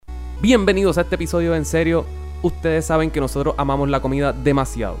Bienvenidos a este episodio de En Serio. Ustedes saben que nosotros amamos la comida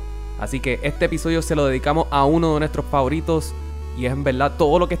demasiado. Así que este episodio se lo dedicamos a uno de nuestros favoritos. Y es en verdad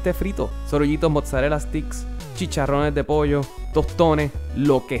todo lo que esté frito. Sorullitos, mozzarella sticks, chicharrones de pollo, tostones,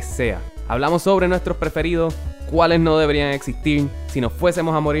 lo que sea. Hablamos sobre nuestros preferidos, cuáles no deberían existir. Si nos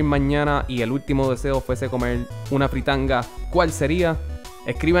fuésemos a morir mañana y el último deseo fuese comer una fritanga, ¿cuál sería?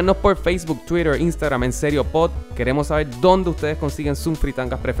 Escríbanos por Facebook, Twitter, Instagram, En Serio Pod. Queremos saber dónde ustedes consiguen sus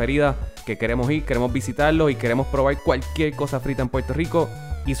fritangas preferidas, que queremos ir, queremos visitarlos y queremos probar cualquier cosa frita en Puerto Rico.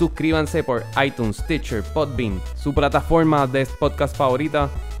 Y suscríbanse por iTunes, Stitcher, Podbean, su plataforma de podcast favorita.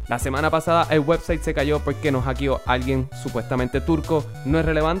 La semana pasada el website se cayó porque nos hackeó alguien supuestamente turco. No es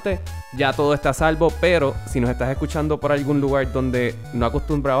relevante, ya todo está a salvo, pero si nos estás escuchando por algún lugar donde no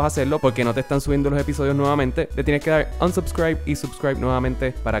acostumbrabas a hacerlo porque no te están subiendo los episodios nuevamente, le tienes que dar unsubscribe y subscribe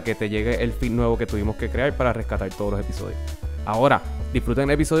nuevamente para que te llegue el feed nuevo que tuvimos que crear para rescatar todos los episodios. Ahora, disfruten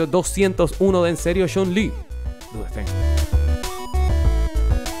el episodio 201 de En Serio Sean Lee. Do the thing.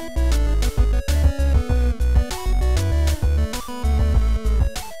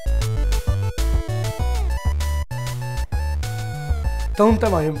 Esto es un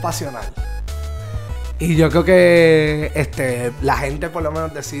tema bien pasional. Y yo creo que la gente por lo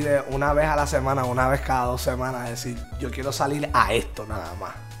menos decide una vez a la semana, una vez cada 2 semanas, decir, yo quiero salir a esto nada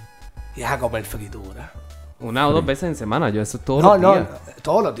más. Y es a comer fritura. Una o dos veces en semana, yo eso todos los días. No,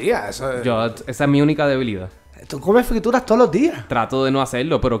 todos los días. Esa es mi única debilidad. Tú comes frituras todos los días. Trato de no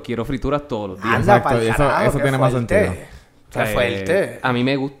hacerlo, pero quiero frituras todos los días. Anda, Exacto, y eso tiene más sentido. Qué fuerte. A mí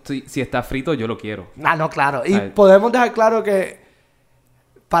me gusta, si está frito, yo lo quiero. No, claro. Y podemos dejar claro que,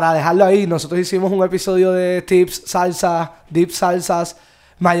 para dejarlo ahí, nosotros hicimos un episodio de tips, salsa, dip salsas.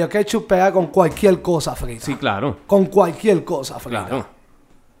 Mayo ketchup pega con cualquier cosa frita. Sí, claro. Con cualquier cosa frita. Claro.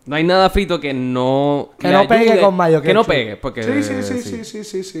 No hay nada frito que no... Que no pegue con mayo ketchup. Que no pegue, porque...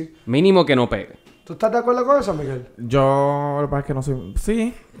 Sí. Mínimo que no pegue. ¿Tú estás de acuerdo con eso, Miguel? Yo, lo que pasa es que no soy...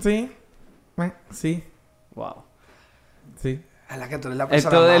 Sí. Wow. Sí. Es la que tú eres la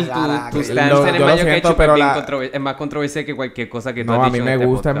persona Esto más del rara tu que- stance en el yo lo mayo siento, ketchup pero es más controversial que cualquier cosa que tú No, has a dicho mí en me este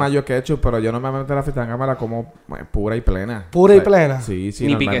gusta el podcast. mayo ketchup, pero yo normalmente la fritanga me la como pura y plena. Pura y plena. Sí,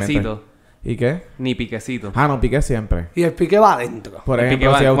 Ni normalmente. piquecito. ¿Y qué? Ni piquecito. Ah, no, pique siempre. Y el pique va adentro. Por El pique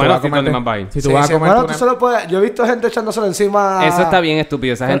ejemplo, va- si tú bueno, vas a si comer... donde más va a ir. Si tú Sí, vas a sí. comer... Bueno, tú solo puedes... Yo he visto gente echándoselo encima... Eso está bien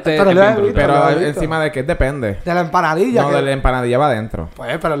estúpido. Esa gente pero es lo he bien visto. bruta. Pero lo he visto. encima de qué depende. De la empanadilla. No, que- de la empanadilla va adentro.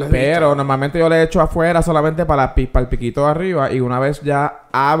 Pues, pero lo he Pero visto. normalmente yo le echo afuera solamente para el piquito de arriba. Y una vez ya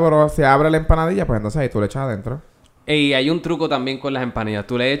se abre la empanadilla, pues entonces ahí tú le echas adentro. Y hay un truco también con las empanillas.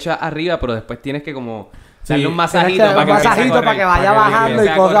 Tú le echas arriba, pero después tienes que como... Sí. darle un Tienes masajito que- para un que empiece a masajito para que correr. vaya Para que bajando y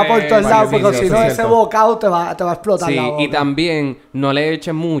empiece a corra por correr, todos para lados. que Porque sí, si no, sí, ese cierto. bocado te va a explotar Sí, la boca. y también no le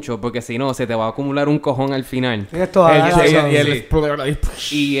eches mucho porque si no se te va a acumular un cojón al final. Tienes toda la razón.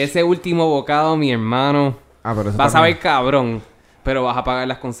 Sí. Y ese último bocado, mi hermano, Ah, pero eso vas a también. ver cabrón, pero vas a pagar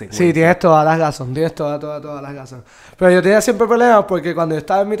las consecuencias. Sí, tienes todas las razón. Tienes todas las razón. Pero yo tenía siempre problemas porque cuando yo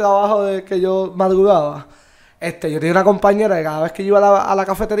estaba en mi trabajo de que yo madrugaba, yo tenía una compañera que cada vez que yo iba a la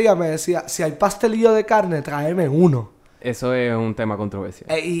cafetería me decía, si hay pastelillo de carne, tráeme uno. Eso es un tema controversial.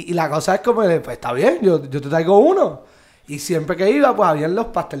 Y la cosa es como, pues está bien, yo te traigo uno. Y siempre que iba, pues habían los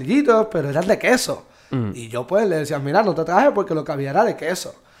pastelillitos, pero eran de queso. Y yo pues le decía, mira, no te traje porque lo que había era de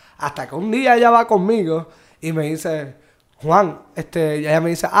queso. Hasta que un día ella va conmigo y me dice, Juan, y ella me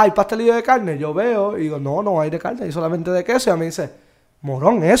dice, ¿hay pastelillo de carne? Yo veo y digo, no hay de carne, hay solamente de queso. Y ella me dice,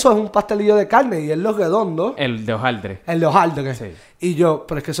 morón, eso es un pastelillo de carne y es lo redondo. El de hojaldre. El de hojaldre. Sí. Y yo,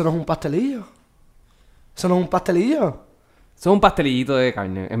 pero es que eso no es un pastelillo. Eso no es un pastelillo. Eso es un pastelillito de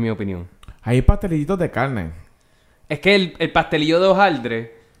carne, en mi opinión. Hay pastelillitos de carne. Es que el pastelillo de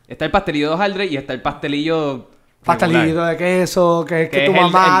hojaldre, está el pastelillo de hojaldre y está el pastelillo... Pastelillo regular. de queso que Que tu es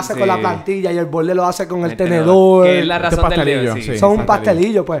mamá hace con la sí. plantilla y el borde lo hace con el El tenedor. Que es la Este razón del pastelillo, dedo, sí. Son un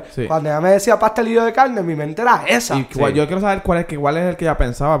pastelillo. pastelillo, pues. Sí. Cuando ella me decía pastelillo de carne, mi mente era esa. Y yo quiero saber cuál es el que ya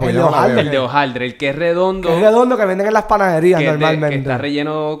pensaba. Porque El yo de no la hojaldre. veo. El de hojaldre, el que es redondo. Que es redondo que venden en las panaderías que, normalmente. que está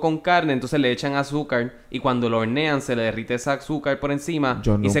relleno con carne, entonces le echan azúcar y cuando lo hornean se le derrite ese azúcar por encima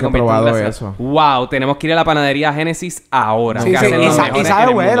Yo y nunca se he convierte en probado grasa. eso. Wow, tenemos que ir a la panadería Génesis ahora. Sí, que sí, hacen y, los sa- mejores y sabe en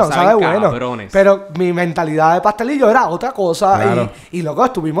el bueno, mundo, sabe saben bueno. cabrones. Pero mi mentalidad de pastelillo era otra cosa. Claro. Y loco,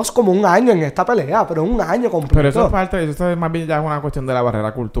 estuvimos como un año en esta pelea, pero un año completo. Pero eso es parte, eso es más bien ya es una cuestión de la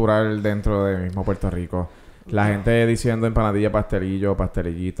barrera cultural dentro de mismo Puerto Rico. La gente diciendo empanadilla, pastelillo,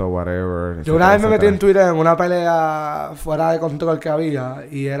 pastelillito, whatever. Yo una vez me metí en etcétera. Twitter en una pelea fuera de control que había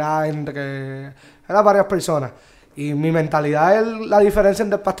y era eran varias personas. Y mi mentalidad es la diferencia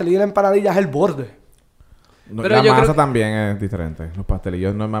entre el pastelillo y la empanadilla es el borde. No, Pero la yo masa creo- también es diferente. Los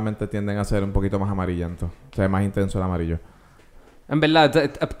pastelillos normalmente tienden a ser un poquito más amarillentos. O sea, es más intenso el amarillo. En verdad,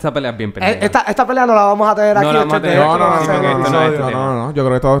 esta pelea es bien peleada. Esta pelea no la vamos a tener No aquí. la vamos a tener. No, no, Sí, porque esto no es este tema. no. Yo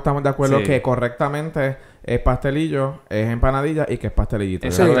creo que todos estamos de acuerdo Sí. que correctamente es pastelillo, es empanadilla y que es pastelillito.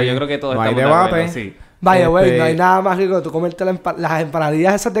 Exacto, yo creo que todos no hay estamos de debate. acuerdo, sí. Vaya, güey, Este- no hay nada más rico que tú comerte las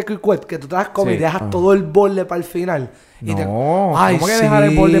empanadillas esas de Quick que tú te las comes y Sí. dejas todo el borde para el final. Y No, Ay, ¿cómo que dejar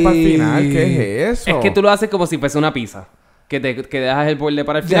el borde para el final? sí. ¿Qué es eso? Es que tú lo haces como si fuese una pizza. Que dejas el borde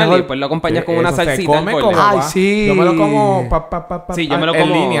para el final Dejo y el- después lo acompañas con Que una eso se salsita al come borde. como Ay, va. sí. Yo me lo como Sí, yo me lo en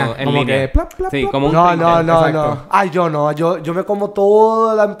como línea. en como línea. que plap, plap, Sí, plap. como un No, trinket. no, no, exacto. no. Ay, yo no. Yo me como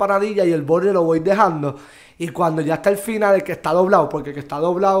toda la empanadilla y el borde lo voy dejando. Y cuando ya está el final, el que está doblado, porque el que está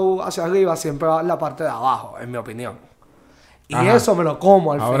doblado hacia arriba siempre va en la parte de abajo, en mi opinión. Y Ajá. eso me lo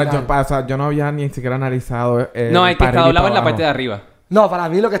como al Ahora final. yo no había ni siquiera analizado No, el que está doblado en la parte de arriba. arriba. No, para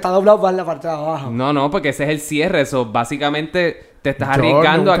mí lo que está doblado va en la parte de abajo. No, porque ese es el cierre. Eso básicamente te estás Yo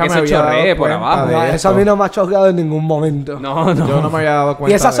arriesgando a nunca que me se había dado chorree por cuenta abajo. de No, esto. eso a mí no me ha chorreado en ningún momento. No. Yo no me había dado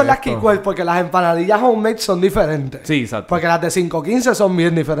cuenta Y esas son de las esto. Keyquest, porque las empanadillas homemade son diferentes. Sí, exacto. Porque las de 5.15 son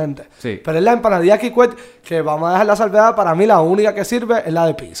bien diferentes. Sí. Pero es la empanadilla Keyquest que vamos a dejar la salvedad. Para mí la única que sirve es la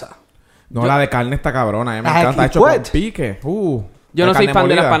de pizza. No, la de carne está cabrona. Me Las de encanta. Hecho con Kit-Kat. pique. Yo no soy carne fan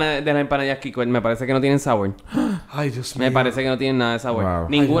de molida. las empanadillas Kiko. Me parece que no tienen sabor. Ay, Dios mío. Me parece que no tienen nada de sabor. Wow.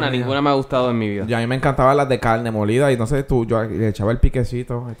 Ninguna Ay, Dios mío. me ha gustado en mi vida. Y a mí me encantaban las de carne molida. Y no sé, yo le echaba el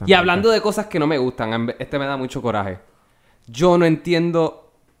piquecito. Y hablando de cosas que no me gustan, este me da mucho coraje. Yo no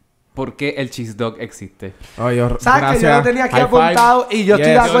entiendo por qué el cheese dog existe. Ay, yo, ¿Sabes que yo lo tenía aquí High five. apuntado y yo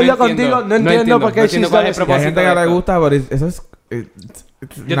estoy de Yes. acuerdo Yo no contigo? entiendo. No entiendo por qué No el entiendo cheese cuál dog es el Y hay existe. gente que le esto. gusta, pero eso es...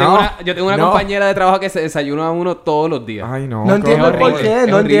 Yo tengo una compañera de trabajo que se desayuna a uno todos los días. Ay, no. No entiendo horrible, por qué. es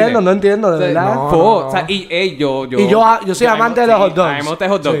No horrible. entiendo, de O sea, verdad. no. O sea, y yo soy amante de los hot dogs. A mí me gusta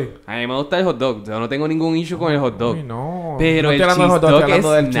el hot dog. Sí. A mí me gusta el hot dog. Yo no tengo ningún issue con el hot dog. Ay, no. Pero No el estoy hablando de cheese hot dog, dog estoy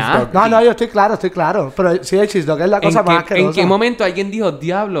hablando es del cheese nasty. dog. No, yo estoy claro. Pero sí, el cheese dog es la cosa más ¿En asquerosa. qué momento alguien dijo,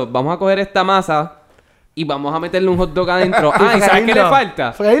 diablo, vamos a coger esta masa y vamos a meterle un hot dog adentro? Ah, ¿y sabes qué le freírlo.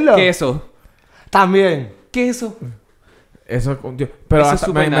 falta? Freírlo. Queso. También. Queso. Eso, pero Eso es hasta-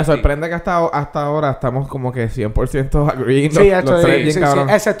 súper me nasty. sorprende que hasta ahora estamos como que 100% agreeing. Sí, esto los tres es. bien Sí, cabrón.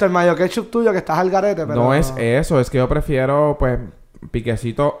 excepto el mayo ketchup tuyo que estás al garete, pero. No es eso, es que yo prefiero, pues,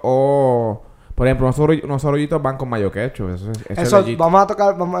 piquecito o... Por ejemplo, unos orullitos van con mayo ketchup. Eso es Eso, legit. vamos a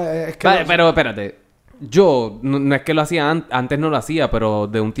tocar. Es que Vale, pero espérate. Yo, no es que lo hacía antes, no lo hacía, pero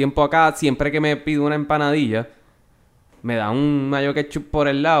de un tiempo acá, siempre que me pido una empanadilla, me da un mayo ketchup por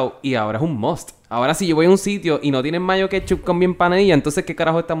el lado y ahora es un must. Ahora si yo voy a un sitio y no tienen mayo ketchup con mi empanadilla, entonces ¿qué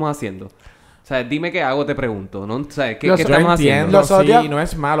carajo estamos haciendo? O sea, dime qué hago, te pregunto, ¿no? O sea, ¿qué Yo estamos Yo haciendo? entiendo, Los otros sí, días- no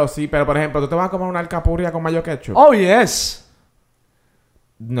es malo, sí. Pero, por ejemplo, ¿tú te vas a comer una alcapurria con mayo ketchup? Oh, yes.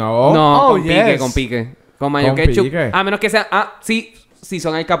 No. No, Oh, con pique, yes. con pique. Con mayo Con ketchup. pique. A menos que sea... Ah, sí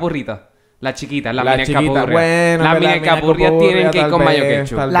son alcapurritas. Las chiquitas, las La mini chiquita, alcapurrias. bueno, las pero mini la mini alcapurrias tienen que ir tal con mayo vez,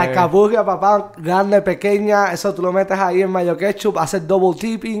 ketchup. tal La vez. caburria, papá, grande, pequeña, eso tú lo metes ahí en mayo ketchup, haces double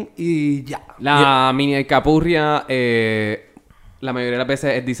tipping y ya. La mini alcapurria, la mayoría de las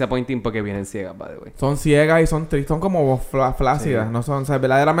veces es disappointing porque vienen ciegas, by the way. Son ciegas y son tristes, son como flácidas. No son, o sea,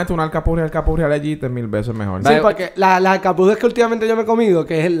 verdaderamente una alcapurria legit es 1000 veces mejor. Sí, Vale. porque las alcapurrias que últimamente yo me he comido,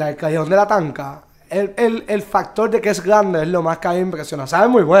 que es el callejón de la tanca, el factor de que es grande es lo más que a mí me impresiona. Sabe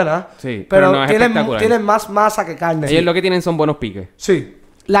muy buena, Sí, pero no es espectacular. tienen más masa que carne. Ellos lo que tienen son buenos piques. Sí.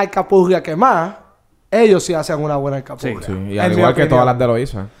 La alcapurria que más, ellos sí hacen una buena alcapurria. Sí, y en al mi igual que opinión. todas las de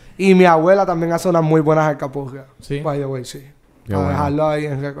Loisa. Y mi abuela también hace unas muy buenas alcapurrias. Sí. By the way, sí. Qué A bueno. dejarlo ahí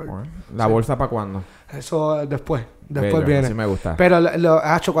en récord. ¿La bolsa para cuándo? Eso después Bello, viene. así me gusta. Pero,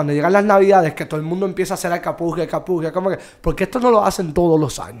 cuando llegan las navidades, que todo el mundo empieza a hacer alcapurria, como que... Porque esto no lo hacen todos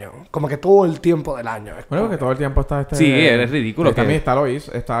los años. Como que todo el tiempo del año. Es Bueno, como porque todo el tiempo está este... Sí, es ridículo que- También está Lois.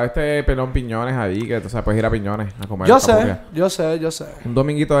 Está este pelón piñones ahí, que tú sabes, puedes ir a piñones a comer Yo alcapurria. sé. Un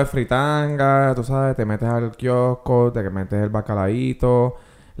dominguito de fritanga, tú sabes, te metes al kiosco, te metes el bacalaíto,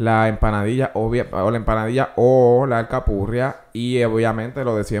 la empanadilla, o la empanadilla o la alcapurria y obviamente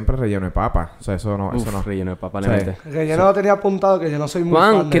lo de siempre, relleno de papa. O sea, eso no... Relleno de papa, Sí. le mete. El relleno lo tenía apuntado, que yo no soy muy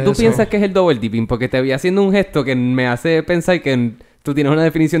fan Juan, de ¿qué tú eso. piensas que es el double dipping? Porque te vi haciendo un gesto que me hace pensar que tú tienes una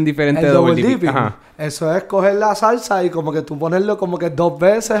definición diferente El de double double dipping. dipping. Ajá. Eso es coger la salsa y como que tú ponerlo como que 2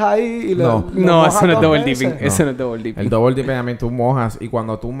 veces ahí y No. No, mojas eso no es 2 double veces. dipping. Eso no es double dipping. El double dipping también tú mojas y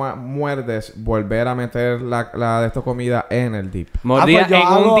cuando tú muerdes, volver a meter la de esta comida en el dip. Mordida pues yo en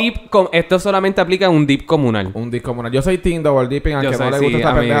hago- un dip... Esto solamente aplica en un dip comunal. Un dip comunal. Yo soy team double dipping, al Yo que sé, no le sí, gusta esta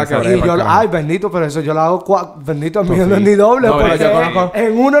a mí pendeja que eso- breve Y yo, pa'l carajo. ay, bendito, pero eso yo lo hago bendito, a mí Pues no es sí. ni doble, No, porque yo conozco-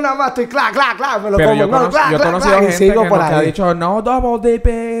 en uno nada más estoy clac, me lo Pero como, yo no, he conocido clac, gente y sigo que, por que ha ahí. dicho no double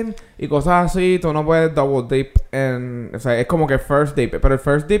dipping y cosas así, tú no puedes double dip en... O sea, es como que first dip. Pero el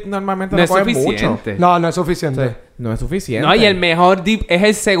first dip normalmente No no es coge mucho. suficiente. No, no es O suficiente. sea, no es suficiente. No, y el mejor dip es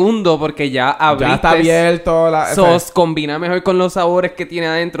el segundo porque ya abriste. Ya está abierto. Sos, combina mejor con los sabores que tiene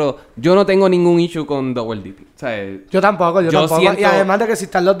adentro. Yo no tengo ningún issue con double dipping. O sea, Yo tampoco. siento- Y además de que si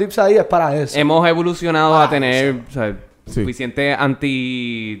están los dips ahí es para eso. hemos evolucionado a tener o sea, Sí. suficiente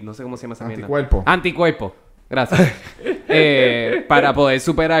no sé cómo se llama esa mierda. Anticuerpo. Anticuerpo. Gracias. Para poder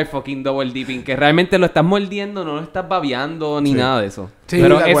superar fucking double dipping. Que realmente lo estás mordiendo, no lo estás babeando ni Sí. nada de eso. Sí,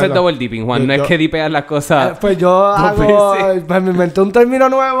 Pero de eso es acuerdo. double dipping, Juan. No Yo- es que dipeas las cosas. Pues yo dos hago... veces. Pues me inventé un término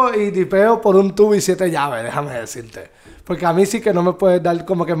nuevo y tipeo por un tubo y 7 llaves, déjame decirte. Porque a mí sí que no me puedes dar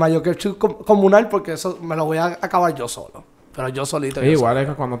como que mayo ketchup comunal porque eso me lo voy a acabar yo solo. Pero yo solito. Es yo igual solo. es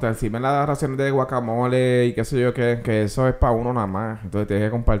que cuando te sirven las raciones de guacamole y qué sé yo, que eso es para uno nada más. Entonces tienes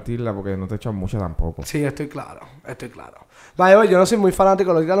que compartirla porque no te echan mucha tampoco. Sí, estoy claro. Vaya, yo no soy muy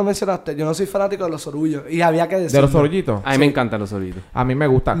fanático, lo que ya lo mencionaste, yo no soy fanático de los orullos. Y había que decirlo. ¿De los orullitos? A mí me encantan los solitos. A mí me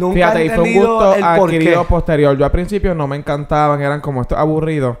gustan. Nunca Fíjate, he y fue un entendido gusto el por adquirido qué. posterior. Yo al principio no me encantaban, eran como estos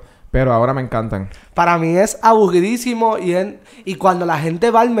aburridos, pero ahora me encantan. Para mí es aburridísimo y cuando la gente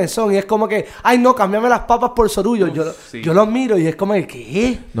va al mesón y es como que, ay no, cámbiame las papas por sorullo. Sí. Yo los miro y es como que,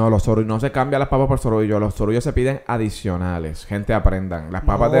 ¿qué? No, los sorullos, no se cambian las papas por sorullo. Los sorullos se piden adicionales. Gente, aprendan. Las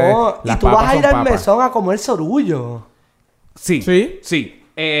papas No, las y tú papas vas a ir son al papas. mesón a comer sorullo. Sí. ¿Sí? Sí.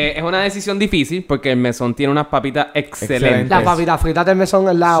 Es una decisión difícil porque el mesón tiene unas papitas excelentes. Excelente. Las papitas fritas del mesón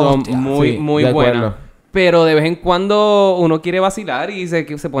es la Son hostia. muy, Sí, muy de buenas. acuerdo. Pero de vez en cuando uno quiere vacilar y se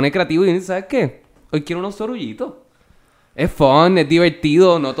pone creativo y dice, ¿sabes qué? Hoy quiero unos sorullitos. Es fun, es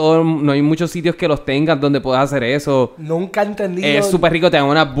divertido. No hay muchos sitios que los tengan donde puedas hacer eso. Nunca he entendido. Es súper rico, te dan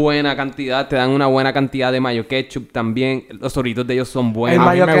una buena cantidad. Te dan una buena cantidad de mayo ketchup también. Los sorullitos de ellos son El buenos.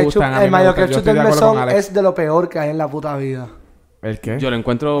 A mí mayo me ketchup, gustan, a mí el me mayo gustan. Yo ketchup estoy del de acuerdo con mesón Alex. es de lo peor que hay en la puta vida. ¿El qué? Yo lo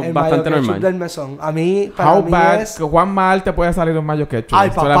encuentro El bastante mayo ketchup normal. del mesón. A mí, para How mí bad, es... Juan mal te puede salir un mayo ketchup. Ay,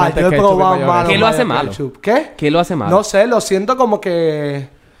 papá, Solamente yo he ketchup y probado mayonesa. malo ¿Qué lo hace mayo malo? ketchup. ¿Qué? ¿Qué lo hace malo? No sé, lo siento como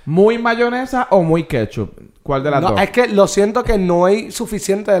que... ¿Muy mayonesa o muy ketchup? ¿Cuál de las No, dos? es que lo siento que no hay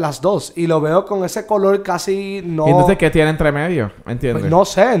suficiente de las dos. Y lo veo con ese color casi no... ¿Y entonces qué tiene entre medio? ¿Entiendes? Pues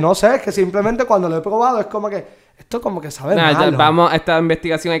no sé. Es que simplemente cuando lo he probado es como que... Esto como que sabe Nah, ya malo. vamos, esta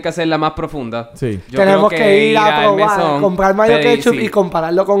investigación hay que hacerla más profunda. Sí. Yo Tenemos creo que ir a al probar, mesón, comprar mayo pedir, ketchup sí. y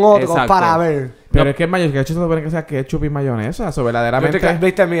compararlo con otro Exacto. para ver. Pero es que el mayo ketchup se supone que sea ketchup y mayonesa. Eso verdaderamente...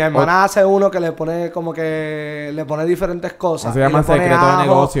 Viste, mi hermana hace uno que le pone como que... Le pone diferentes cosas. Se llama y le pone secreto de ajo,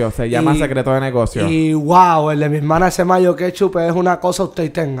 negocio. Se llama y- secreto de negocio. Y wow, el de mi hermana ese mayo ketchup es una cosa usted y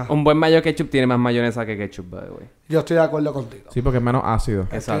tenga. Un buen mayo ketchup tiene más mayonesa que ketchup, by the way. Yo estoy de acuerdo contigo. Sí, porque es menos ácido.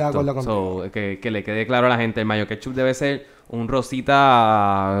 Estoy de acuerdo contigo. So, que le quede claro a la gente, el mayo ketchup debe ser un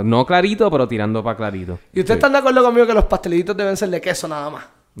rosita no clarito, pero tirando para clarito. ¿Y ustedes están de acuerdo conmigo que los pastelitos deben ser de queso nada más?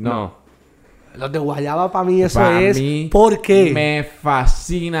 No. Los de guayaba para mí eso Pa' es... mí ¿Por qué? Me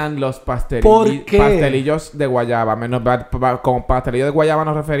fascinan los ¿Por qué? pastelillos de guayaba. Con pastelillo de guayaba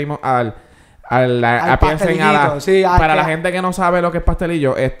nos referimos Al a piensen a pastelillito, sí, para la gente que no sabe lo que es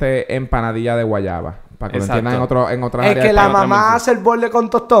pastelillo, empanadilla de guayaba. Para que lo Exacto. entiendan en otras Es áreas que del la país. mamá hace el borde con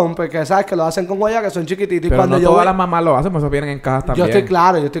tostón, porque sabes que lo hacen con guayaba, que son chiquititos. Y Pero cuando no yo todas voy- las mamás lo hacen, pues eso vienen en cajas también. Yo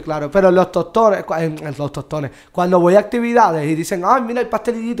estoy claro. Pero los tostones, en los tostones, cuando voy a actividades y dicen, ay, mira el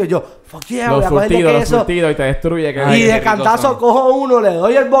pastelillito, y yo, fuck yeah, voy Los a cogerle surtidos, queso. y te destruye. Que Y Ay, qué de ricos cantazo son. cojo uno, le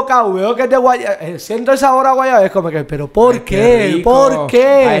doy el bocado, veo que es de guayaba, siento el sabor a guayaba, es como que, pero ¿por Ay, qué? rico. ¿Por qué?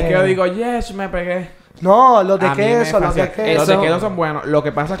 Ay, es que yo digo, yes, me pegué. No, los de A mí me queso, los de fascina. queso. Los de queso son buenos. Lo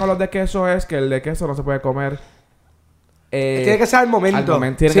que pasa con los de queso es que el de queso no se puede comer. Tiene que ser al momento.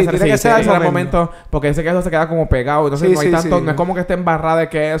 Tiene Sí, que ser, tiene que ser al momento. porque ese queso se queda como pegado. Entonces Sí, no hay sí, tanto, sí. no es como que esté embarrada de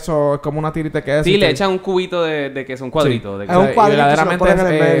queso, es como una tirita de queso. Sí, y le que- echan un cubito de queso, un cuadrito de Es un queso. cuadrito y se lo verdaderamente ponen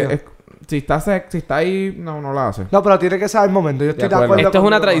en el medio. si está ahí, no lo hace. No, pero tiene que ser al momento. Yo estoy de acuerdo. acuerdo. Esto es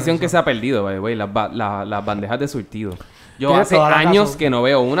una contigo con tradición eso. que se ha perdido, by the way, las bandejas de surtido. Yo Tienes hace toda la años razón. que no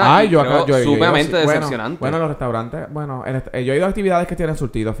veo una Ay, y yo creo acá, yo he ido, sumamente sí, decepcionante. Bueno, los restaurantes, yo he ido a actividades que tienen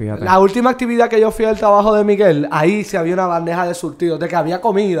surtido, fíjate. La última actividad que yo fui al trabajo de Miguel, ahí se había una bandeja de surtido, de que había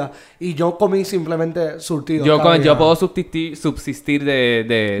comida y yo comí simplemente surtido. yo todavía. puedo subsistir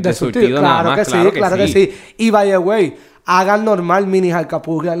de de surtido nada claro más. que claro que sí. Y by the way, hagan normal mini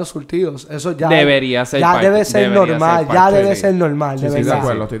alcapurria en los surtidos. Eso ya Debería ser ya parte, debe ser debería normal, ser ya parte, debe sí. ser normal, Sí, de estoy de verdad.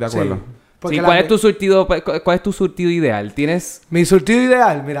 acuerdo, estoy de acuerdo. Porque Sí, la- ¿cuál es tu surtido ideal? ¿Tienes Mi surtido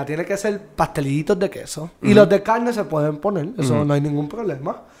ideal, mira, tiene que ser pastelillitos de queso. Y los de carne se pueden poner, eso no hay ningún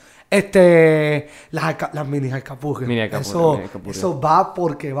problema. Las mini alcapurrias. Mini alcapurria, Eso, mini alcapurria. eso va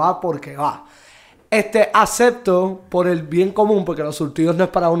porque va. acepto por el bien común, porque los surtidos no es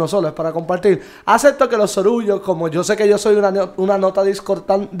para uno solo, es para compartir. Acepto que los sorullos, como yo sé que yo soy una nota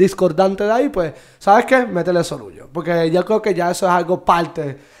discordante de ahí, pues, ¿sabes qué? Métele sorullo. Porque yo creo que ya eso es algo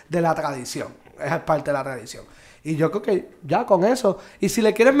parte de la tradición. Es parte de la tradición. Y yo creo que ya con eso. Y si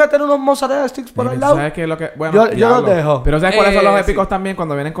le quieres meter unos mozzarella sticks por el lado, ¿sabes qué es lo que...? Bueno, yo los dejo. Pero ¿sabes cuáles son los Sí. épicos también?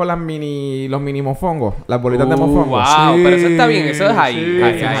 Cuando vienen con los mini mofongos. Las bolitas de mofongo. Wow, Sí, pero eso está bien. Eso es ahí. sí,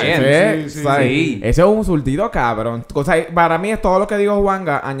 Ahí, sí, ahí. sí, ¿sabes? sí. Eso es un surtido cabrón. O sea, para mí es todo lo que dijo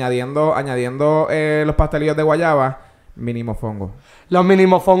Juanga, añadiendo los pastelillos de guayaba, mini mofongo. Los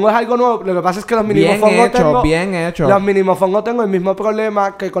minimofongos es algo nuevo. Lo que pasa es que los Bien minimofongos hecho, bien hecho. Los minimofongos tengo el mismo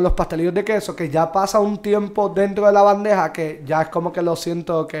problema que con los pastelillos de queso, que ya pasa un tiempo dentro de la bandeja que ya es como que lo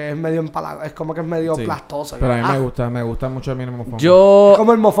siento que es medio empalago, es como que es medio Sí. plastoso. Pero a mí Ah, me gusta mucho el mini mofongo. es Yo...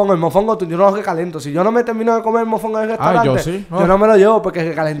 como el mofongo, yo no lo recalento. Si yo no me termino de comer el mofongo en el restaurante, yo sí. yo no me lo llevo porque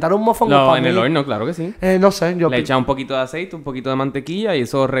recalentar un mofongo No, para en mí, el horno, claro que sí. no sé, yo Le echa un poquito de aceite, un poquito de mantequilla y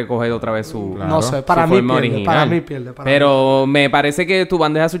eso recoge otra vez su... Claro. no sé, para su mí forma pierde, original. para mí pierde. Para mí. Pero me parece que tu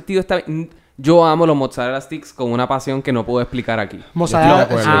bandeja surtido está bien. Yo amo los mozzarella sticks con una pasión que no puedo explicar aquí. Mozzarella, Yo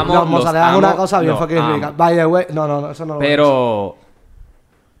estoy de sí, acuerdo. los mozzarella es Los una amo, cosa bien los fucking amo. rica. By the way, no, eso no lo voy a decir. Pero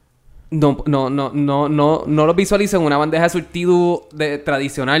no lo visualizo en una bandeja de surtido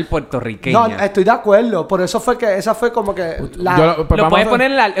tradicional puertorriqueña. No, estoy de acuerdo. Por eso fue que esa fue como que la... Pues Lo vamos puedes a-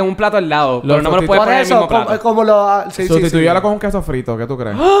 poner en un plato al lado, Lo pero no me lo sustitu- puedes Por poner en el eso, mismo plato. como lo... Sí, sí, sí. Sustituyala con un queso frito, ¿qué tú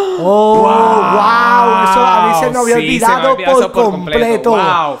crees? Oh, wow. Eso a mí se me había Sí, olvidado olvidado eso por completo.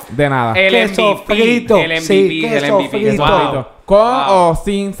 Wow. De nada. El Queso MVP, frito. el MVP, Sí, el queso MVP. frito. Wow. ¿Con Wow. o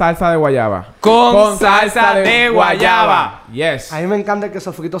sin salsa de guayaba? Con salsa de guayaba. Yes. A mí me encanta el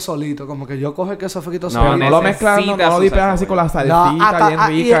queso frito solito. Como que yo cojo el queso frito No, Pero solito. no lo mezclas, no necesita lo su dipeas salsa así de con la No, salsita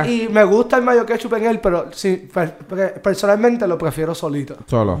bien rica. y me gusta el mayo ketchup en él, pero sí, personalmente lo prefiero solito.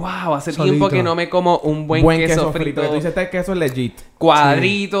 Solo. Wow, hace Solito. tiempo que no me como un buen, queso frito. Tú dices, este queso es legit.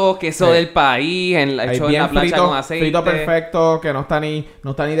 Cuadrito, queso Sí. del país, Ahí hecho en la plancha con aceite. frito perfecto, que no está ni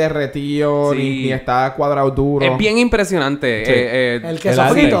derretido, Sí. ni está cuadrado duro. Es bien impresionante. Sí. El queso el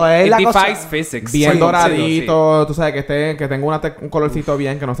frito es It la cosa... defies physics. Bien Sí, doradito, tú sabes, que tenga un colorcito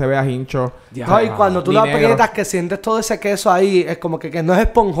bien, que no se vea hincho. Ya. No, y cuando tú Ni lo negro. aprietas, que sientes todo ese queso ahí, es como que no es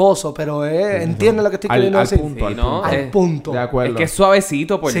esponjoso, pero entiendes lo que estoy queriendo al decir. punto, Sí, al ¿no? punto. Al punto. De acuerdo. Es que es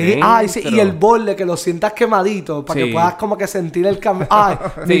suavecito por Sí, dentro. ay, sí, y el borde que lo sientas quemadito para Sí. que puedas como que sentir el cambio. Ay,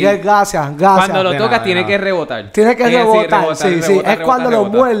 Sí. Miguel, gracias. Cuando lo De tocas nada, tiene de que nada. rebotar. Tiene que rebotar, sí, sí. rebotar, Es cuando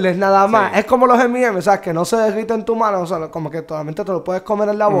rebotar. lo muerdes nada más. Sí. Es como los M&M, ¿sabes? Que no se derriten en tu mano, o sea, como que totalmente te lo puedes comer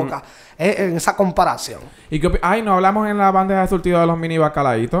en la boca. Es en esa comparación. ¿Y qué Ay, no hablamos en la bandeja de surtido de los mini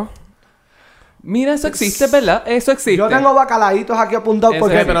bacalaitos. Mira, eso existe, ¿verdad? Eso existe. Yo tengo bacalaitos aquí apuntados Eso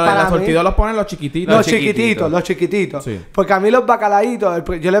porque es, Pero en para los mí... surtidos los ponen los chiquititos. Los chiquititos. chiquititos, los chiquititos. Sí. Porque a mí los bacalaitos,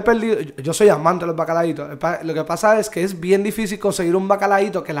 yo le he perdido, yo soy amante de los bacalaitos. Lo que pasa es que es bien difícil conseguir un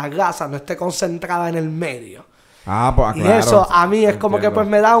bacalaito que la grasa no esté concentrada en el medio. Ah, pues Y claro. eso a mí es como que Entiendo. pues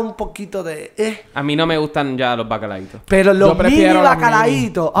me da un poquito de... A mí no me gustan ya los bacalaitos. Pero los Yo mini prefiero los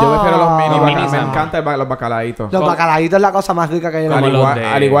bacalaitos... mini. Yo prefiero los mini Los bacalaitos. mini Me son- encantan los bacalaitos. Los bacalaitos es la cosa más rica que hay en el Como Al mundo. los igual,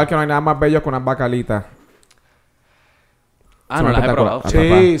 de- al igual que no hay nada más bello que unas bacalitas. Ah, Son no las he espectaculares. probado.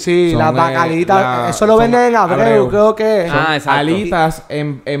 Sí, sí, Son, las bacalitas, eso lo son venden en Abreu, creo que es. Ah, exacto. Alitas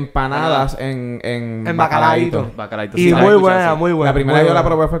empanadas en En bacalaito. bacalaito. Bacalaitos, Y sí, las he muy escuchado, buena, sí. muy buena. La primera muy que yo la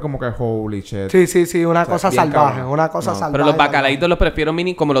buena. probé fue como que holy shit. Sí, sí, sí, una cosa bien salvaje, cabrón. una cosa No. salvaje. Pero los bacalaitos los prefiero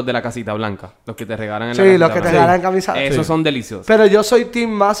mini como los de la casita blanca. Los que te regalan en la Sí, casita los que te blanca. regalan en camisa. Esos Sí. son deliciosos. Pero yo soy team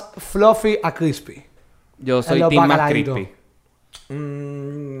más fluffy a crispy. Yo soy los team más bacalaitos. crispy.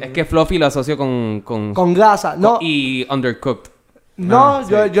 Mm, Es que fluffy lo asocio con Con grasa. No, y undercooked. no,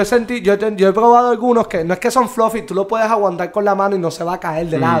 sí. yo he probado algunos que no es que son fluffy, tú lo puedes aguantar con la mano y no se va a caer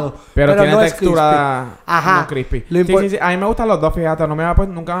de lado. pero tiene no es textura crispy. Ajá. no crispy. Lo Sí, impor- sí, sí. A mí me gustan los dos, fíjate.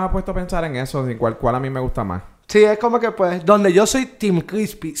 Nunca me he puesto a pensar en eso. De cuál a mí me gusta más. Sí, es como que pues, donde yo soy team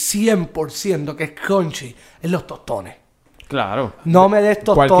crispy 100%, que es crunchy, es los tostones. Claro. No me des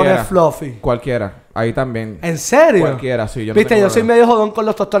tostones Cualquiera. fluffy. Cualquiera. Ahí también. ¿En serio? Cualquiera, sí. Yo no Viste, tengo yo soy problema. medio jodón con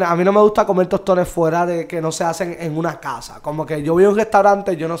los tostones. A mí no me gusta comer tostones fuera de que no se hacen en una casa. Como que yo voy a un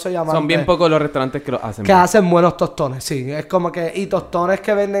restaurante, yo no soy amante. Son bien pocos los restaurantes que lo hacen. Que hacen buenos tostones, sí. Es como que... Y tostones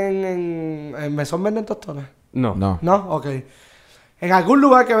que venden en Mesón venden tostones. No. No. ¿No? Ok. En algún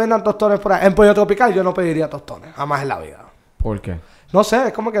lugar que vendan tostones por ahí. En Pollo Tropical yo no pediría tostones. Jamás en la vida. ¿Por qué? No sé,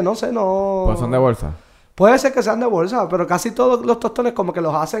 es como que no sé, no... Pues son de bolsa. Puede ser que sean de bolsa, pero casi todos los tostones como que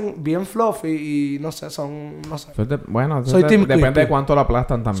los hacen bien fluffy y no sé, son... No sé. Bueno, Soy team depende crispy. de cuánto lo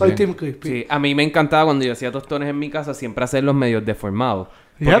aplastan también. Soy team crispy. Sí, a mí me encantaba cuando yo hacía tostones en mi casa siempre hacerlos medios deformados.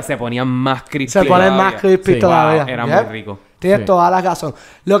 Porque Yep. se ponían más crispy. Se ponen todavía. más crispy Sí. todavía. Wow, era Yep. muy rico. Tienes Sí. toda la razón.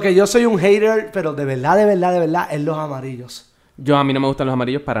 Lo que yo soy un hater, pero de verdad, es los amarillos. A mí no me gustan los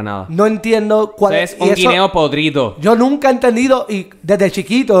amarillos para nada. No entiendo cuál Eso es un guineo podrido. Yo nunca he entendido y desde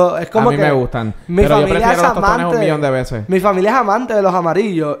chiquito es como A mí que me gustan. Mi Pero yo familia prefiero es los tostones amante. un millón de veces. Mi familia es amante de los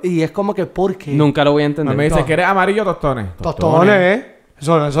amarillos y es como que ¿por qué? Nunca lo voy a No entender. me dice, ¿quieres amarillo o tostones? Tostones, ¿eh?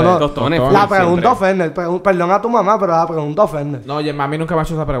 Eso no. Tostones. La full, pregunta siempre. ofende. Perdón a tu mamá, pero la pregunta ofende. No, oye, mami nunca me ha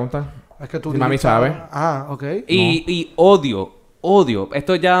hecho esa pregunta. Es que tú Mi mami dices, sabe. Ah, ok. Y odio.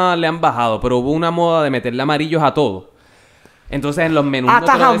 Esto ya le han bajado, pero hubo una moda de meterle amarillos a todo. Entonces en los menús.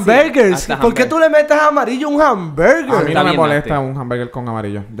 Hasta no te lo decían. hamburgers. Hasta ¿Por qué tú le metes amarillo a un hamburger? A mí Está no me bien molesta nasty. un hamburger con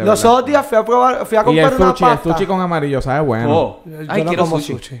amarillo. De Los verdad. otros días fui a Y el comprar una sushi, el pasta. sushi con amarillo, ¿sabe? Bueno. Oh. Yo Ay, no quiero como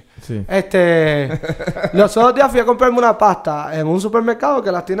sushi. Sí. Los otros días fui a comprarme una pasta en un supermercado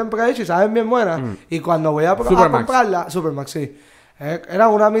que las tienen prehechas y saben bien buenas. Y cuando voy a Supermax. comprarla, Supermax, sí. Era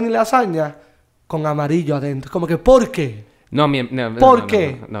una mini lasaña con amarillo adentro. Como que, ¿por qué? No, ¿Por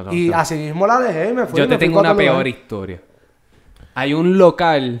qué? no, Y no. así mismo la dejé y me fui. Yo me te fui tengo pa' una otro lugar. peor historia. Hay un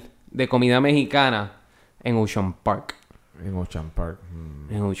local de comida mexicana en Ocean Park. En Ocean Park.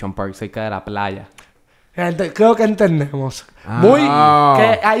 En Ocean Park, cerca de la playa. Creo que entendemos. Ah.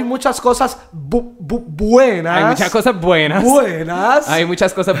 Que hay muchas cosas buenas. Hay muchas cosas buenas. Buenas. Hay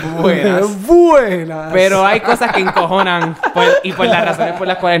muchas cosas buenas. Buenas. Pero hay cosas que encojonan y por las razones por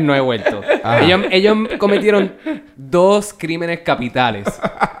las cuales no he vuelto. Ajá. Ellos cometieron 2 crímenes capitales.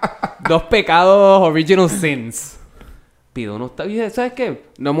 2 pecados original sins. Pido unos tacos. ¿Sabes qué?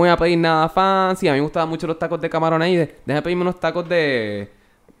 No me voy a pedir nada fancy. A mí me gustaban mucho los tacos de camarón ahí. Déjame pedirme unos tacos de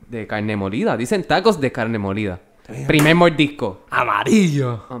carne molida. Dicen tacos de carne molida. Primer mordisco.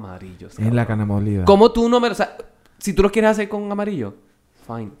 Amarillo. Amarillos. En la carne molida. ¿Cómo tú no me... O sea, si tú los quieres hacer con amarillo,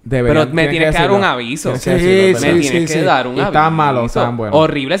 fine. Deberían- Pero me tienes que dar decirlo. un aviso. Tienes Sí, que decirlo, sí, Me ¿verdad? tienes que dar un Y aviso. estaban malos, estaban buenos.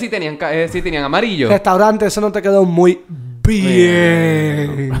 Horrible si tenían amarillo. Restaurante, eso no te quedó muy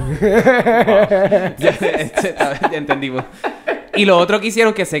bien. Ya entendimos. Y lo otro que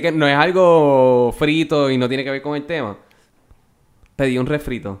hicieron, que sé que no es algo frito y no tiene que ver con el tema. Pedí un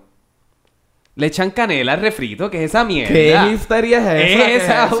refrito. Le echan canela al refrito, ¿qué es esa mierda? ¿Qué hipstería es esa? ¿Qué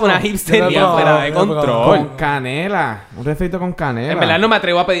Esa es eso? una hipstería Yo no fuera puedo, de yo no puedo. control. Con canela. Un refrito con canela. En verdad no me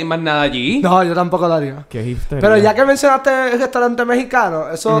atrevo a pedir más nada allí. No, yo tampoco lo haría. Qué hipstería. Pero ya que mencionaste el restaurante mexicano,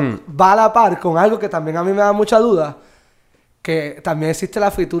 eso va a la par con algo que también a mí me da mucha duda. Que también existe la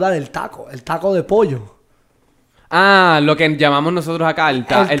fritura del taco, el taco de pollo. Ah, lo que llamamos nosotros acá, el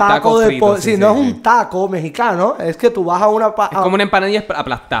taco de frito. pollo. Sí, no es un taco mexicano, es que tú vas a una... Es como una empanadilla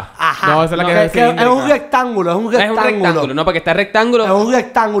aplastada. Ajá. No, esa es la que es es un cilíndrica. rectángulo, es un Es rectángulo. un rectángulo, no, porque está rectángulo. Es un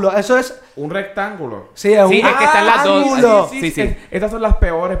rectángulo, eso es... Un rectángulo. Sí, es Sí, un es que están las dos. rectángulo. Sí. Estas son las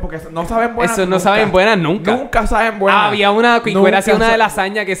peores porque no saben buenas. Eso no nunca. saben buenas nunca. Nunca saben buenas. Había una que Nunca hubiera sido una de sa-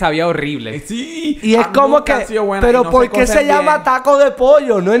 lasaña que sabía horrible. Sí. Y es como que... Pero ¿por qué se llama taco de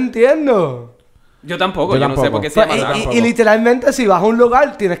pollo? No entiendo. Yo tampoco, Yo yo no sé tampoco. por qué se llama Y- taco. y literalmente si vas a un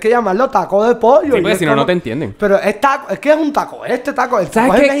lugar tienes que llamarlo taco de pollo. Sí, Y porque es si no, como- no te entienden. Pero es taco, es que es un taco, este taco, el taco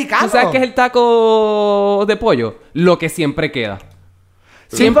 ¿Sabes es qué? mexicano. ¿Tú sabes qué es el taco de pollo? Lo que siempre queda.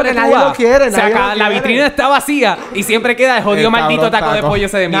 Sí, porque tú nadie vas, lo quiere, se nadie acaba- lo la quiere. vitrina está vacía y siempre queda el jodido El maldito cabrón taco de taco. pollo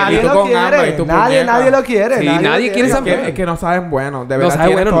ese de mierda. Nadie Y tú lo con hambre, quiere, y tú nadie puñeta. lo quiere. Sí, nadie nadie lo quiere Es esa que, mierda. es que no saben bueno. De No verdad saben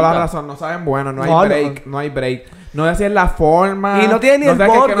tienes bueno toda la nunca. razón. No saben bueno. No hay No, no. break. No hay break. No es decir la forma. Y no tiene ni el sé, que es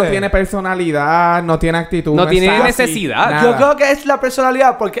que no borde. tiene personalidad. No tiene actitud. No es tiene sassy, necesidad. nada. Yo creo que es la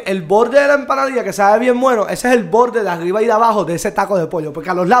personalidad, porque el borde de la empanadilla que sabe bien bueno, ese es el borde de arriba y de abajo de ese taco de pollo, porque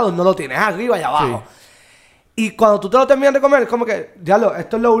a los lados no lo tienes, es arriba y abajo. Y cuando tú te lo terminas de comer, es como que, ya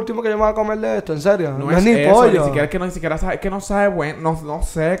esto es lo último que yo me voy a comer de esto, en serio. No, es ni eso, pollo. Ni siquiera es que no, ni siquiera sabe, es que no sabe bueno, no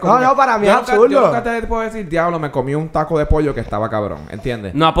sé. como No, que- no, para mí yo es nunca- absurdo. Yo nunca te puedo decir, diablo, me comí un taco de pollo que estaba cabrón,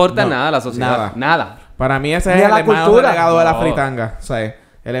 ¿entiendes? No aporta No, nada a la sociedad. Nada. Para mí ese Ni es a el la hermano cultura. delegado de la No. fritanga, o sea,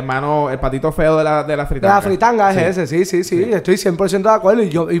 el patito feo de la De fritanga. la fritanga es ese, sí, estoy 100% de acuerdo.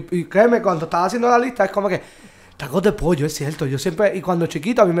 Y créeme, cuando estaba haciendo la lista, es como que, tacos de pollo, es cierto. Yo siempre, y cuando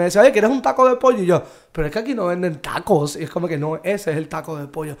chiquito a mí me decía, oye, ¿quieres un taco de pollo? Y yo, pero es que aquí no venden tacos. Y es como que no, ese es el taco de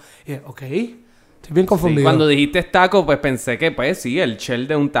pollo. Y yo, ok, estoy bien Sí, confundido. cuando dijiste taco, pues pensé que, pues sí, el shell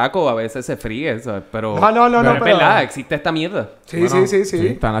de un taco a veces se fríe, ¿sabes? Pero. No, pero es pero- verdad, existe esta mierda. Sí, Bueno, sí.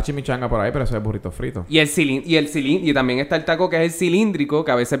 Está la chimichanga por ahí, pero eso es burrito frito. Y también está el taco que es el cilíndrico,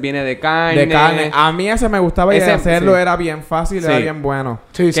 que a veces viene de carne. De carne. A mí ese me gustaba y Ese, hacerlo sí. era bien fácil, Sí. era bien bueno.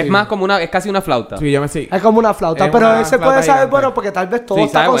 Sí, Que sí. es más como es casi una flauta. Sí, yo me sí. Es como una flauta, Es pero una ese flauta puede saber gigante. bueno porque tal vez todo Sí,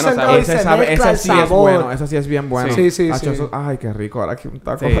 está sabe bueno, concentrado sabe y Ese, se sabe, mezcla ese el sí es sabor. bueno, ese sí es bien bueno. Sí. Hacho, ay, qué rico. Ahora aquí un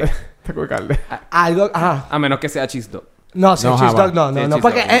taco, Sí. taco de carne. Algo, ajá. A menos que sea cheese dog. No, sí, No, el cheese jamás. dog Sí, no, el no, cheese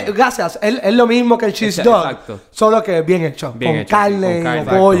porque dog, no. gracias, es lo mismo que el cheese dog, Exacto. solo que bien hecho, Bien con hecho, sí, carne, con carne.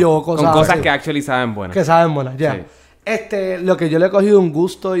 o pollo, o cosas Con cosas así, que actually saben buenas. que saben buenas, ya. Sí. Lo que yo le he cogido un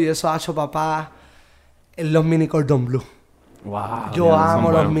gusto y eso ha hecho papá, es los mini cordon blue. Wow. Yo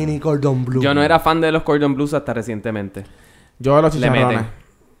amo los mini cordon blue. Yo no era fan de los cordon blues hasta recientemente. Yo de los Le chicharrones. meten.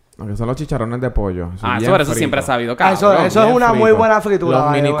 Lo que son los chicharrones de pollo. Eso siempre ha sabido, Ah, cabrón. eso es una muy buena fritura. Los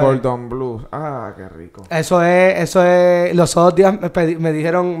by mini the way. cordon blues. Ah, qué rico. Eso es. Los otros días me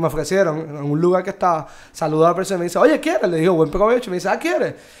dijeron, me ofrecieron en un lugar que estaba. Saludó a la persona y me dice, oye, ¿quieres? Le digo, buen provecho. Y me dice,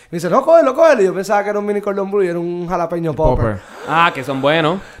 ¿quieres? Me dice, no, cógelo. Y yo pensaba que era un mini cordon blue y era un jalapeño popper. Ah, que son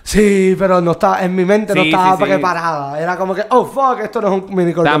buenos. Sí, pero no estaba, en mi mente no Sí, estaba sí, sí. preparada. Era como que, oh, fuck, esto no es un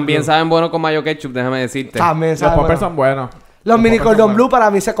mini cordon También blue. saben bueno con mayo ketchup, déjame decirte. También Los saben. poppers bueno. son buenos. Los mini poppers son cordon buenos. blue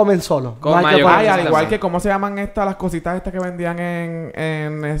para mí se comen solos. Con No hay que mayo poner- Ay, ketchup al igual también. que, ¿cómo se llaman las cositas estas que vendían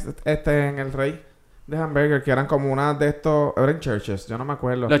en el Rey de hamburger? Que eran como unas de estos... Eran Churches, yo no me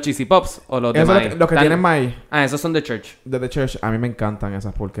acuerdo. ¿Los cheesy pops o los de Eso es maíz? los que Tan- tienen maíz. Ah, esos son de church. De The Church. A mí me encantan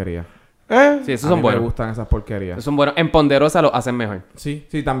esas porquerías. Sí, esos A son mí me buenos. gustan esas porquerías. Esos son buenos. En Ponderosa los hacen mejor. Sí,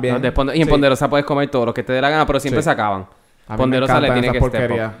 sí, también. Los de y en Sí. Ponderosa puedes comer todo lo que te dé la gana, pero siempre Sí. se acaban. A mí me Ponderosa le encantan tiene esas que step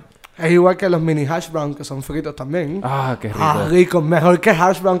porquerías. up. Es igual que los mini hash brown que son fritos también. Ah, qué rico. Ah, rico. Mejor que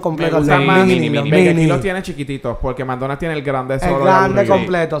hash brown completo. Me gustan Los más mini, mini, los Burger King mini. los tiene chiquititos porque McDonald's tiene el grande El solo de grande aburrido.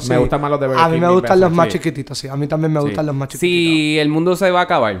 completo, sí. Me gustan más los de Burger A mí King me mil gustan los veces, más sí. chiquititos, sí. A mí también me gustan los más chiquititos. Si el mundo se va a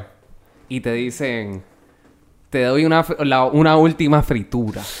acabar y te dicen, te doy una última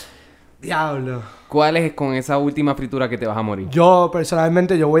fritura, Diablo. ¿cuál es con esa última fritura que te vas a morir? Yo,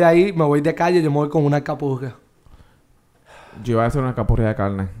 personalmente, yo voy ahí, me voy de calle, yo me voy con una alcapurria. Yo iba a hacer una capurria de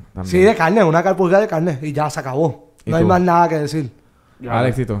carne también. Sí, de carne, una alcapurria de carne. Y ya se acabó. ¿Y No hay tú? más nada que decir.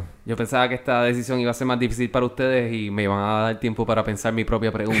 Alexito. Yo pensaba que esta decisión iba a ser más difícil para ustedes y me iban a dar tiempo para pensar mi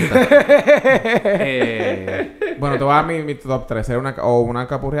propia pregunta. Bueno, te voy a dar mi top 3. Una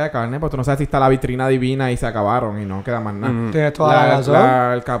capurria de carne, pues tú no sabes si está la vitrina divina y se acabaron y no queda más nada. Tienes toda la razón.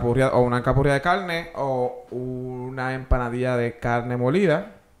 Alcapurria, o una capurria de carne o una empanadilla de carne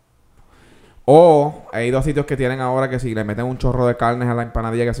molida. O hay dos sitios que tienen ahora que si le meten un chorro de carnes a la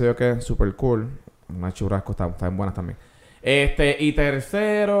empanadilla, que sé yo que es super cool. Unas churrascos están buenas también. Y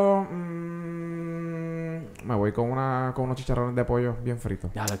tercero, me voy con unos chicharrones de pollo bien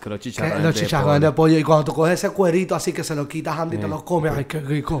fritos. Ya, que los Que chicharrones los de chicharrones de pollo. pollo. Y cuando tú coges ese cuerito así que se lo quitas Andy y te lo comes. Ay, qué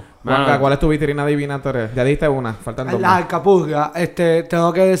rico. Mano, Juanca, ¿cuál es tu vitrina divina, Torres? Ya dijiste una, faltan dos La más. alcapurria,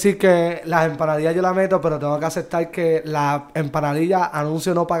 tengo que decir que las empanadillas yo la meto, pero tengo que aceptar que la empanadilla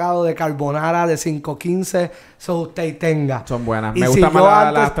anuncio no pagado de carbonara de 5.15, eso usted y tenga. Son buenas. Y Me si gustan yo más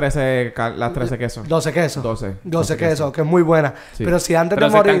antes- las 13 quesos. 12 quesos. 12 12 quesos, que es muy buena. Sí. Pero si antes Pero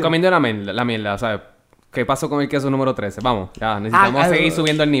de se están morir... comiendo la mierda, ¿sabes? ¿Qué pasó con el queso número 13? Vamos, ya, necesitamos seguir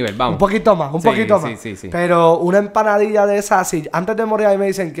subiendo el nivel, vamos. Un poquito más, un Sí, poquito sí, más. sí. Pero una empanadilla de esas, si antes de morir ahí me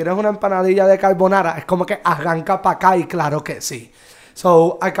dicen, ¿quieres una empanadilla de carbonara? Es como que arranca para acá y claro que sí.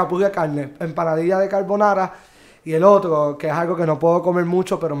 So, alcapurria de carne, empanadilla de carbonara. Y el otro, que es algo que no puedo comer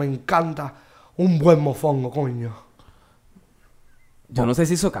mucho, pero me encanta, un buen mofongo, coño. Yo no sé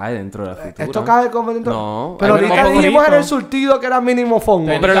si eso cae dentro de la fritura. ¿Esto cabe como dentro? No. Pero Hay ahorita mofongo dijimos en frito. el surtido que era mini mofongo.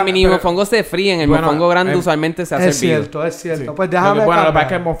 Pero los mini Pero- mofongos se fríen. El Bueno, mofongo grande usualmente se hace Es cierto, es cierto. Sí. Pues déjame Bueno, lo que pasa es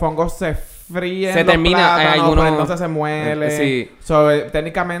que el cambiar. mofongo se fríe Se en los termina, plátanos, algunos- pero entonces se muele. Sí.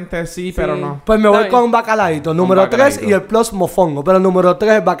 Técnicamente sí, pero no. Pues me voy Está bien. con bacalaíto, número 3 bacalaíto. y el plus mofongo, pero el número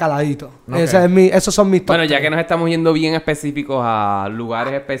 3 es bacalaíto. Ok. Esos son mis top Bueno, ya tres. que nos estamos yendo bien específicos a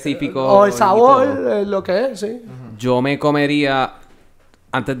lugares específicos. O el y sabor, todo, lo que es, sí. yo me comería,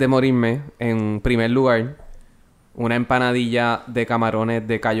 antes de morirme, en primer lugar, una empanadilla de camarones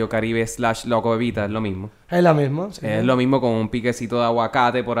de Cayo Caribe / Loco Bebita. Es lo mismo. Es la misma. Sí. Es lo mismo con un piquecito de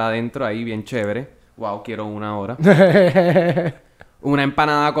aguacate por adentro ahí, bien chévere. Wow, quiero una ahora. Una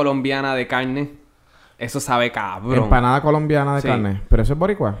empanada colombiana de carne. Eso sabe cabrón. Empanada colombiana de Sí. carne. Pero eso es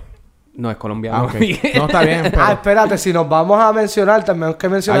boricua. No es colombiano. Ok. No, está bien. Pero... Ah, espérate, si nos vamos a mencionar, tenemos que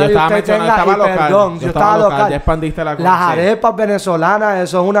mencionar yo y estaba usted mencionando, tenga, estaba y local. perdón, Yo yo estaba estaba local, local. ya expandiste la cosa, Las sí. arepas venezolanas,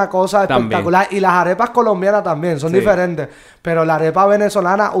 eso es una cosa También. espectacular. Y las arepas colombianas también, son Sí. diferentes. Pero la arepa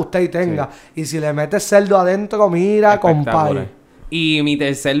venezolana, usted y tenga. Y si le metes cerdo adentro, mira, Espectacular. compadre. Y mi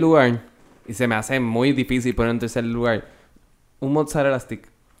tercer lugar, y se me hace muy difícil poner en tercer lugar, un mozzarella stick.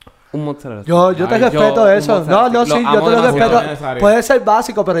 Un mozzarella stick. Yo te Ay, respeto un eso. mozzarella No, stick. sí, Lo yo amo te lo demasiado. respeto. Necesario. Puede ser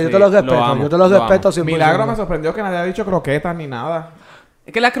básico, pero yo Sí, te lo lo respeto. amo, Yo te lo lo respeto amo. 100%. Milagro me sorprendió que nadie ha dicho croquetas ni nada.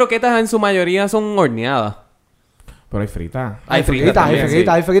 Es que las croquetas en su mayoría son horneadas. Pero hay fritas. Hay fritas, hay también,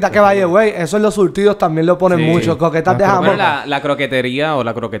 fritas, sí. hay fritas. Que vaya, güey. Eso en los surtidos también lo ponen Sí. mucho. Coquetas de Las jamón. Bueno, la croquetería o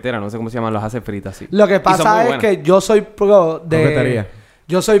la croquetera, no sé cómo se llaman, los hace fritas, sí. Lo que Y son pasa muy es buenas. que yo soy pro de... Croquetería.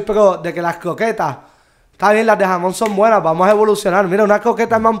 Yo soy pro de que las croquetas Está bien, las de jamón son buenas, vamos a evolucionar. Mira, unas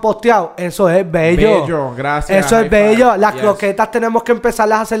croquetas me han posteado. Eso es bello. Bello, gracias. Eso es bello. Las Yes. croquetas tenemos que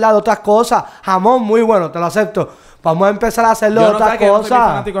empezarlas a hacerlas de otras cosas. Jamón, muy bueno, te lo acepto. Vamos a empezar a hacerlo de Yo no otras sé que yo no soy cosas.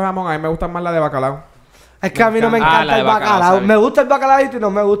 fanático de jamón, a mí me gustan más las de bacalao. Es que a mí no me encanta. encanta la de el bacalao, bacalao. ¿sabes? Me gusta el bacalaíto y no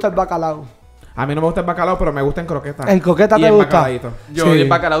me gusta el bacalao. A mí no me gusta el bacalao, pero me gusta en croquetas. ¿En croqueta Y te en gusta? bacalaíto. Yo Sí. y el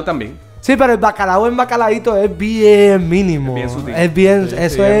bacalao también. Sí, pero el bacalao en bacalaíto es bien mínimo. Es bien sutil. Es bien, Sí,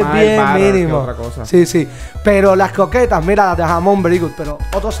 eso sí, es es más el bien butter que mínimo. otra cosa. Sí, sí. Pero las croquetas, mira, las de jamón, very good. Pero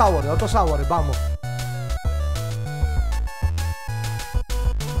otros sabores, vamos.